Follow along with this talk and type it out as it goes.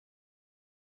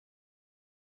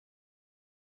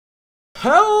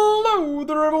Hello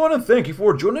there everyone, and thank you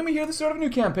for joining me here at the start of a new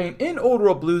campaign in Old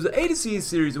World Blues, A to C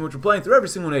series, in which we're playing through every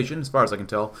single nation, as far as I can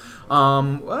tell.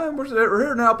 We're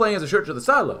here now playing as a Church of the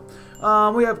Silo.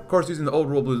 We have, of course, using the Old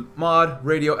World Blues mod,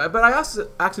 radio, but I also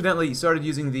accidentally started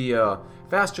using the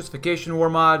Fast Justification War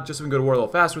mod, just so we can go to war a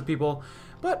little faster with people.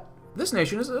 But this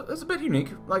nation is a bit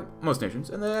unique, like most nations,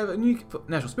 and they have a unique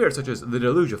national spirit, such as the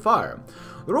Deluge of Fire.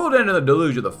 The world ended in the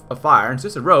Deluge of Fire, and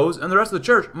since it rose, and the rest of the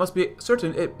church must be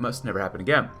certain it must never happen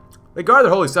again. They guard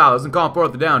their holy silos and call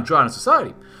forth the downtrodden of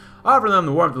society, offering them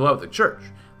the warmth and love of the church.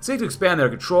 They seek to expand their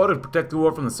control to protect the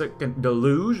world from the second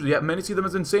Deluge, yet many see them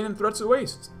as insane and threats to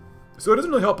waste. So it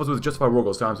doesn't really help us with Justify War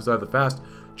goals time, since I have the Fast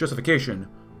Justification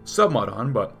submod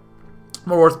on, but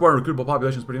more worthwhile and recruitable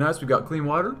population is pretty nice. We've got clean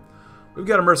water. We've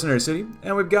got a mercenary city,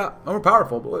 and we're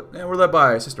powerful, and we're led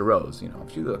by Sister Rose. You know,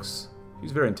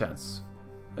 she's very intense,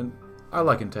 and I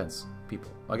like intense people.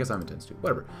 I guess I'm intense too,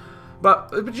 whatever.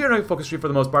 But generally focus tree for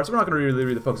the most part, so we're not going to really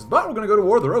read the focus, but we're going to go to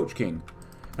War of the Roach King,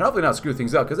 and hopefully not screw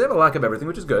things up, because they have a lack of everything,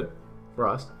 which is good for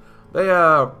us. They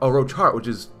have a Roach Heart, which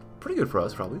is pretty good for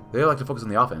us, probably. They like to focus on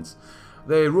the offense.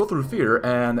 They rule through fear,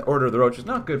 and the Order of the Roach is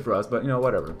not good for us, but, you know,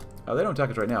 whatever. They don't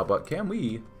attack us right now, but can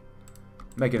we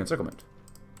make an encirclement?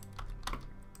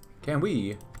 Can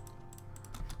we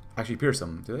actually pierce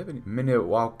them? Do they have any minute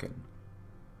walking?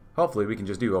 Hopefully we can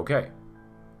just do okay.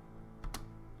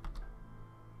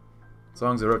 As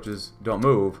long as the roaches don't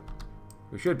move,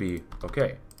 we should be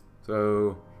okay.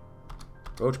 So,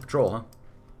 roach patrol, huh?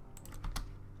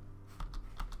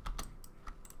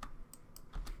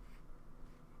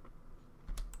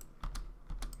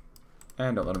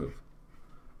 And don't let them move.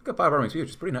 We got 5 army speed, which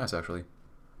is pretty nice actually.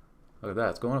 Look at that,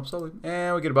 it's going up slowly.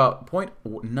 And we get about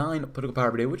 0.9 political power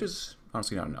per day, which is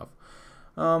honestly not enough.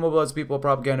 Mobilize people,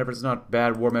 propaganda efforts, not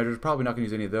bad. War measures, probably not going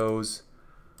to use any of those.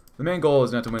 The main goal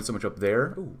is not to win so much up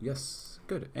there. Oh, yes,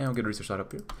 good. And we'll get a research side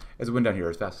up here. As we win down here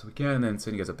as fast as we can, and then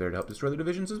send you guys up there to help destroy the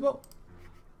divisions as well.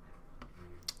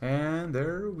 And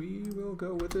there we will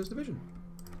go with this division.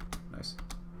 Nice.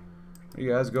 You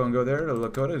guys go there to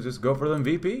Lakota, just go for them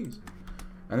VPs.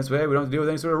 And this way we don't have to deal with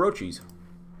any sort of roachies.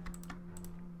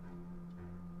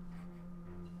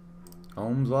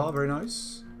 Ohm's Law, very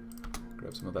nice.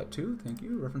 Grab some of that too, thank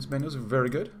you. Reference manuals are very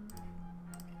good.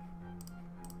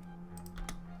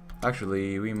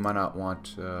 Actually, we might not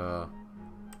want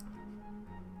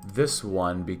this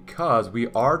one because we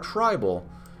are tribal,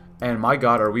 and my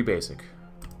god, are we basic.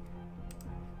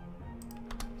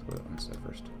 Let's go to that one step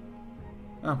first.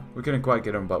 Oh, we couldn't quite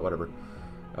get him, but whatever.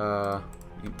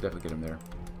 You can definitely get him there.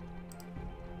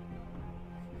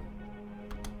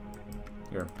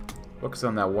 Here. Focus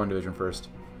on that one division first.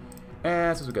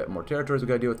 And since we've got more territories we've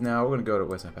got to deal with now, we're going to go to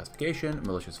Western Pacification.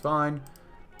 Militia's fine.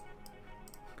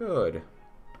 Good.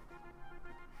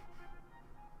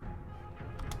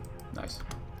 Nice.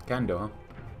 Can do, huh?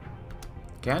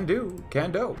 Can do.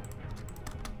 Can do.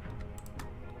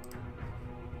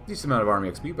 Decent amount of army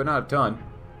XP, but not a ton.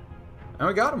 And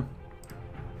we got him.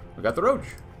 We got the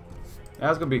Roach.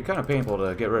 Now it's going to be kind of painful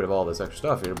to get rid of all this extra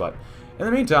stuff here, but in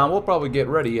the meantime, we'll probably get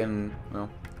ready and, well,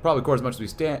 probably core as much as we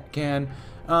can.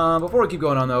 Before we keep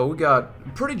going on, though, we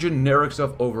got pretty generic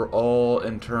stuff overall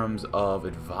in terms of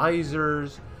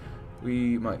advisors.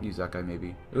 We might use that guy,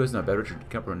 maybe. Oh, it's not bad. Richard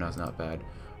Kemper, no, it's not bad.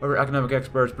 Over economic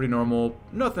experts, pretty normal.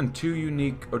 Nothing too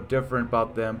unique or different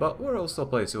about them, but we'll still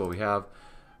play see what we have.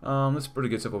 This is pretty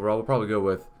good stuff overall. We'll probably go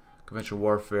with conventional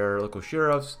warfare, local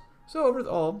sheriffs. So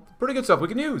overall, pretty good stuff we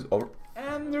can use.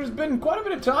 And there's been quite a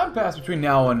bit of time passed between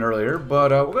now and earlier,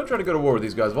 but we're going to try to go to war with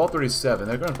these guys. Vol 37,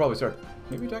 they're going to probably start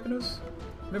maybe attacking us?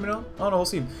 Maybe not? I don't know, we'll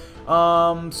see.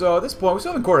 So at this point, we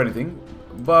still haven't cored anything,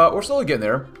 but we're slowly getting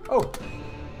there. Oh,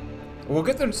 we'll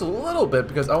get there in just a little bit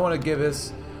because I want to give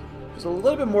us just a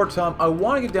little bit more time. I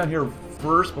want to get down here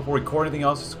first before we core anything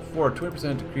else for a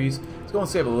 20% decrease. It's going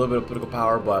to save a little bit of political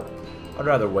power, but I'd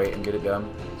rather wait and get it done.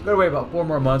 So we've got to wait about 4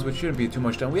 more months, which shouldn't be too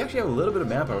much time. We actually have a little bit of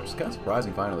manpower, which is kind of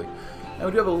surprising, finally. And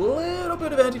we do have a little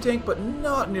bit of anti-tank, but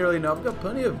not nearly enough. We've got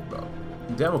plenty of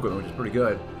demo equipment, which is pretty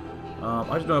good. I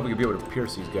just don't know if we could be able to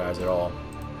pierce these guys at all.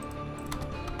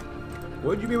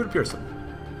 Would you be able to pierce them?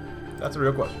 That's a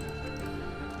real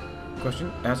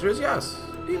question. Answer is yes.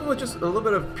 Even with just a little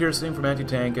bit of piercing from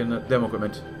anti-tank and demo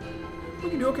equipment, we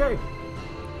can do okay.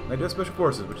 They do have special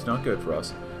forces, which is not good for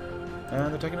us.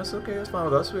 And they're taking us okay, that's fine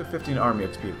with us. We have 15 army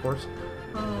XP, of course.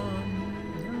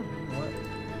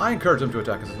 I encourage them to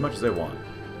attack us as much as they want.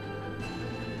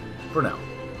 For now.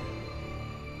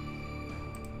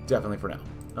 Definitely for now.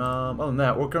 Other than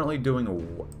that, we're currently doing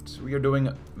what? We are doing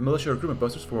militia recruitment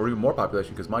boosters for even more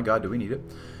population, because my god, do we need it.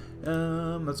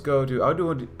 Let's go to... I do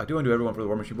want to do everyone for the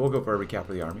war machine. We'll go for every cap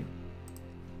for the army.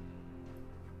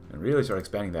 and really start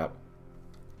expanding that.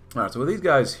 Alright, so with these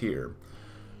guys here,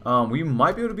 we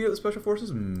might be able to beat up the Special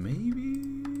Forces.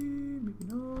 Maybe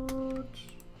not.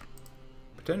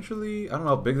 Potentially. I don't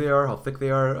know how big they are, how thick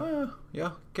they are.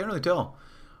 Yeah, can't really tell.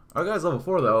 Our guy's level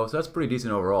 4 though, so that's pretty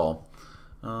decent overall.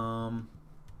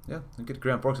 Yeah, and get to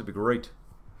Grand Forks would be great.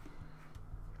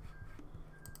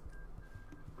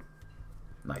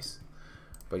 Nice.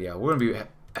 But yeah, we're going to be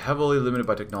heavily limited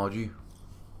by technology.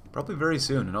 Probably very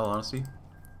soon, in all honesty.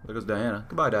 There goes Diana.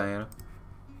 Goodbye, Diana.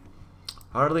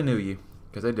 Hardly knew you,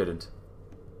 because I didn't.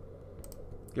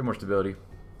 Get more stability.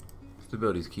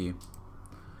 Stability's key.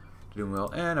 Doing well.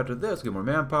 And after this, get more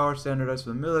manpower, standardized for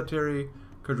the military.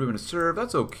 Encourage women to serve.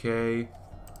 That's okay.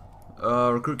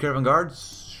 Recruit caravan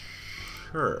guards?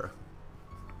 Sure.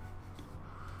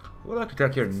 We'll have to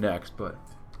attack here next, but...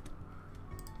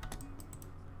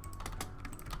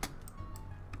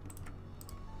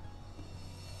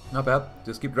 not bad.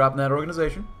 Just keep dropping that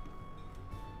organization.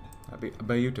 That'd be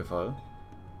beautiful.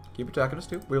 Keep attacking us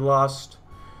too. We lost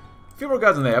a few more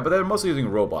guys than they have, but they're mostly using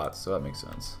robots, so that makes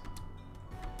sense.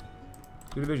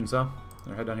 2 divisions, huh?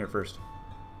 They're head down here first.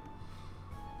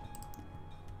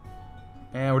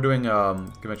 And we're doing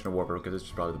conventional warfare because it's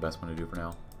probably the best one to do for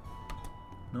now.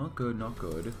 Not good, not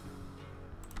good.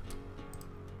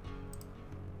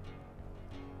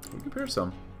 We compare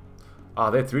some. Ah,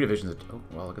 they had 3 divisions. Oh,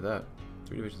 wow, look at that.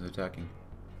 3 divisions attacking.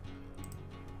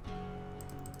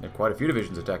 There are quite a few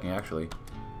divisions attacking, actually.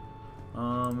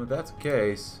 If that's the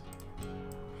case,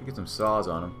 should get some saws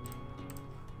on them.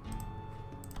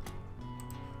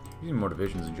 Using more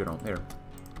divisions in general. There.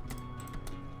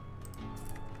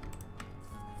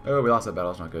 Oh, we lost that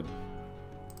battle. That's not good.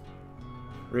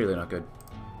 Really not good.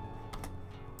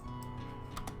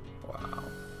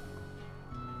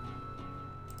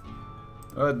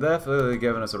 Wow. Definitely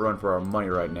giving us a run for our money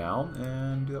right now.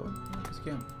 And do that one. Yeah, because you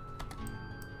can.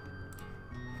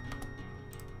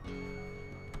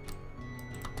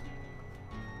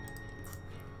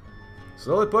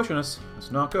 Slowly pushing us.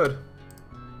 It's not good.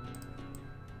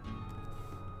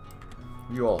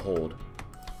 You all hold.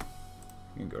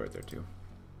 You can go right there too.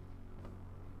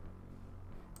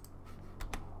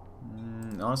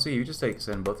 Honestly, you just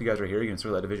send both you guys right here. You can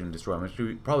circle that division and destroy them. Which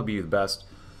would probably be the best.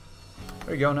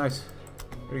 There you go. Nice.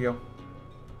 There you go.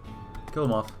 Kill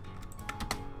them off.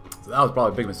 So that was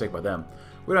probably a big mistake by them.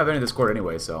 We don't have any of this court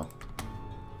anyway, so.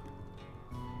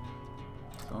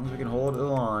 As long as we can hold the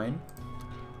line.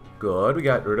 Good. We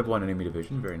got rid of 1 enemy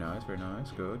division. Very nice. Very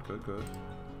nice. Good. Good. Good.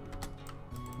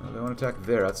 Well, they want to attack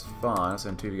there. That's fine. I'll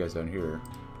send 2 of you guys down here.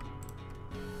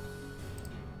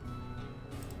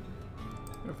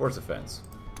 Force defense.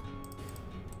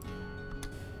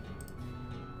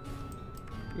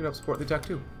 You can help support the attack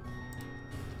too.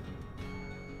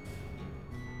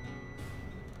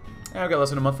 And I've got less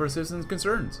than a month for citizens'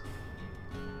 concerns.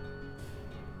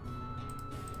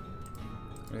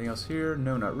 Anything else here?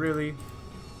 No, not really.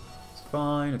 It's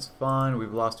fine, it's fine.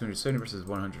 We've lost 270 versus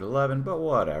 111, but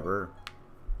whatever.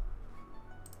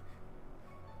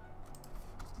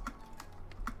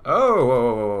 Oh, whoa,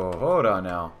 whoa, whoa, whoa. Hold on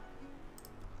now.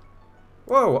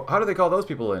 Whoa, how do they call those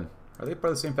people in? Are they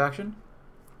part of the same faction?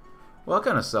 Well, that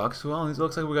kind of sucks. Well, it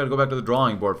looks like we got to go back to the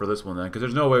drawing board for this one then, because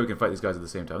there's no way we can fight these guys at the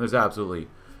same time. There's absolutely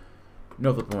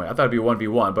no flipping way. I thought it'd be a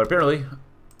 1v1, but apparently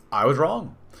I was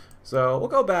wrong. So we'll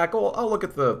go back. I'll look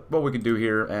at what we can do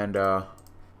here, and kind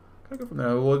of go from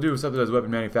there. We'll do something as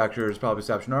weapon manufacturers, probably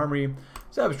establish an armory,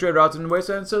 establish trade routes and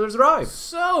wasteland settlers arrive.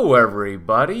 So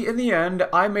everybody, in the end,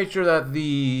 I made sure that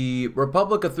the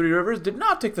Republic of 3 Rivers did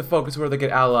not take the focus where they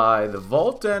could ally the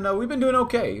Vault, and we've been doing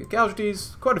okay.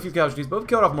 Casualties, quite a few casualties, but we've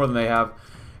killed off more than they have.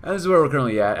 And this is where we're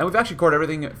currently at. And we've actually caught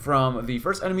everything from the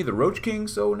first enemy, the Roach King,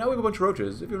 so now we have a bunch of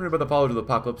roaches. If you want to read about the Apology of the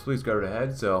Apocalypse, please go right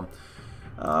ahead. So,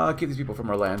 keep these people from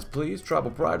our lands, please.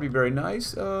 Tribal pride would be very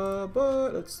nice,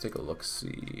 but let's take a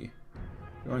look-see.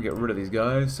 We want to get rid of these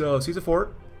guys. So, seize a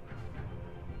fort.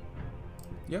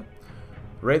 Yeah.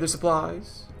 Raid their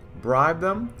supplies. Bribe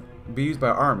them. Be used by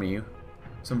our army.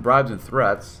 Some bribes and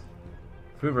threats.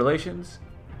 Improve relations.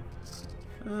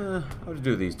 I'll just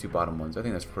do these 2 bottom ones. I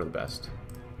think that's for the best.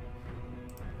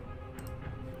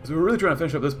 So we're really trying to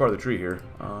finish up this part of the tree here.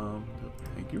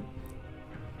 Thank you.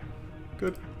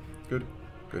 Good. Good.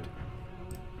 Good.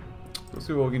 Let's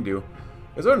see what we can do.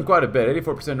 It's earned quite a bit.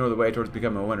 84% know the way towards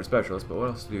becoming a winter specialist, but what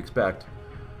else do you expect?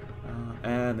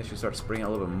 And they should start springing out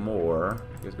a little bit more.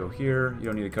 You guys go here. You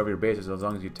don't need to cover your bases as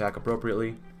long as you attack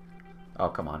appropriately. Oh,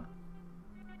 come on.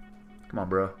 Come on,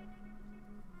 bro.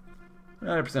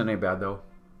 90% ain't bad, though.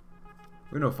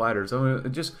 We're no fighters. I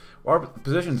mean, just our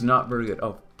position's not very good.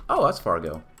 Oh, that's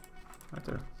Fargo. Right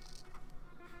there.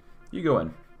 You go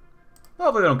in.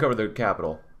 Hopefully they don't cover the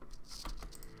capital.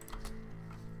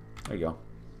 There you go.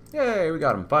 Yay, we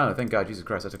got him. Finally, thank God. Jesus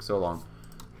Christ, that took so long.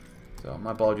 So,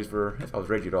 my apologies for if I was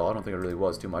ragey at all. I don't think it really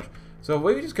was too much. So,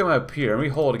 we just come up here and we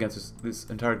hold against this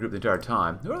entire group the entire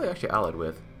time. Who are they actually allied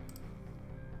with?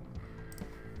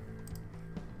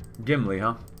 Gimli,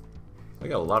 huh? They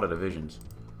got a lot of divisions.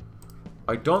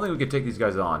 I don't think we could take these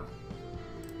guys on.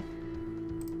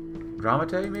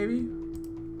 Dramate, maybe?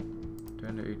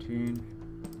 10 to 18.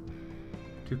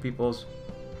 Two peoples.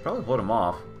 Probably pull them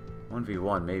off.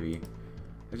 1v1, maybe.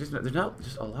 There's not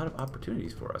just a lot of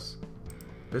opportunities for us.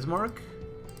 Bismarck?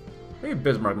 Maybe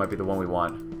Bismarck might be the one we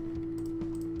want.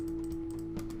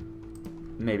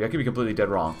 Maybe. I could be completely dead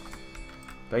wrong.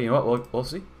 But you know what? We'll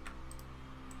see.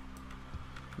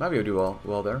 Might be able to do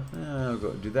well there. I'll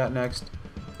go do that next.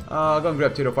 I'll go and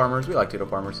grab Tato Farmers. We like Tato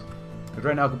Farmers. Because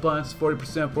right now compliance is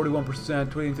 40%, 41%,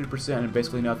 23%, and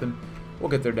basically nothing. We'll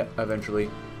get there eventually.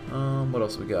 What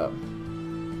else we got?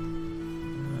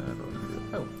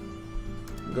 Oh.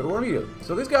 Go to war immediately.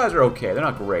 So these guys are okay. They're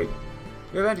not great.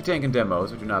 We have anti-tank and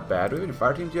demos, which are not bad. Do we have any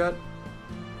fire teams yet?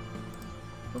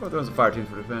 What about throwing some fire teams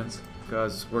for defense?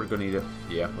 Because we're going to need it.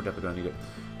 Yeah, we're definitely going to need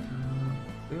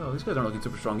it. These guys aren't looking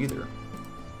super strong either.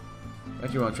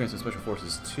 Actually, want to train some special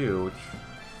forces too, which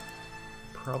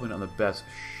probably not in the best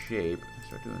shape.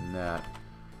 Start doing that.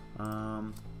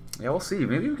 Yeah, we'll see.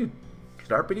 Maybe we could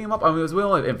start beating them up. I mean, we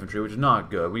only have infantry, which is not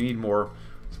good. We need more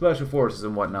special forces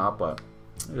and whatnot, but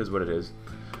it is what it is.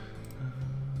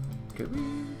 Could we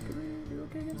do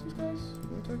okay against these guys?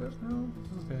 Will they attack us? No?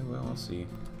 Okay, well, let's see.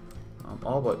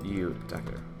 All but you,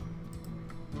 attacker.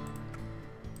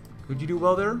 Could you do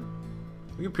well there?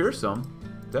 We can pierce some.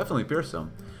 Definitely pierce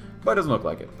some. But it doesn't look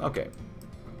like it. Okay.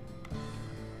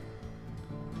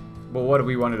 But what if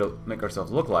we wanted to make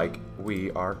ourselves look like we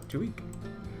are too weak?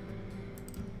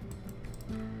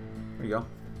 There you go.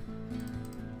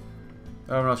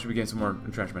 Everyone else should be getting some more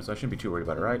entrenchments, so I shouldn't be too worried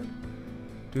about it, right?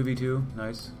 2v2,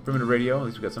 nice. Primitive radio, at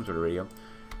least we got some sort of radio.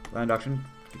 Land auction,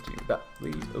 continue that,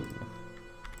 please. Oh,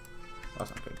 that's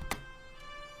not good.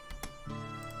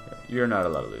 Yeah, you're not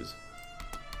allowed to lose.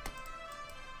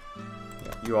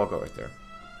 Yeah, you all go right there.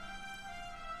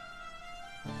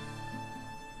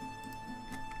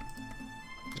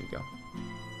 There you go.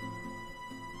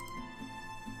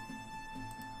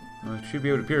 Well, we should be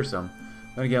able to pierce some.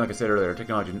 Then again, like I said earlier,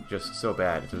 technology is just so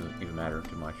bad, it doesn't even matter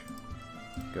too much.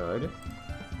 Good.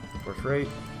 Force rate.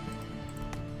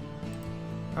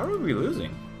 How are we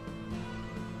losing?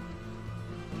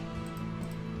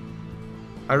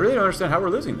 I really don't understand how we're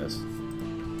losing this.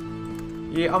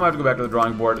 Yeah, I'm gonna have to go back to the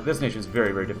drawing board. This nation is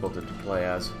very, very difficult to play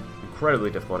as. Incredibly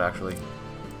difficult, actually.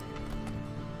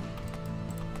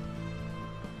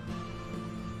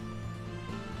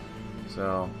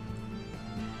 So...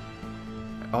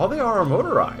 all they are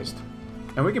motorized.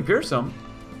 And we can pierce them.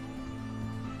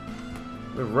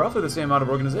 We're roughly the same amount of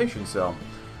organization, so...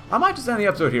 I might just end the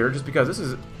episode here, just because this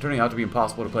is turning out to be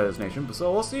impossible to play this nation.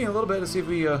 So we'll see in a little bit to see if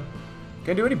we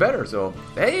can do any better. So,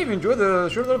 hey, if you enjoyed the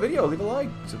short little video, leave a like,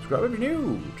 subscribe if you're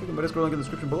new. Check out my Discord link in the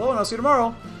description below, and I'll see you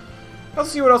tomorrow. I'll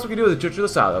see what else we can do with the Church of the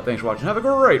Silo. Thanks for watching. Have a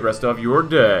great rest of your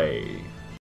day.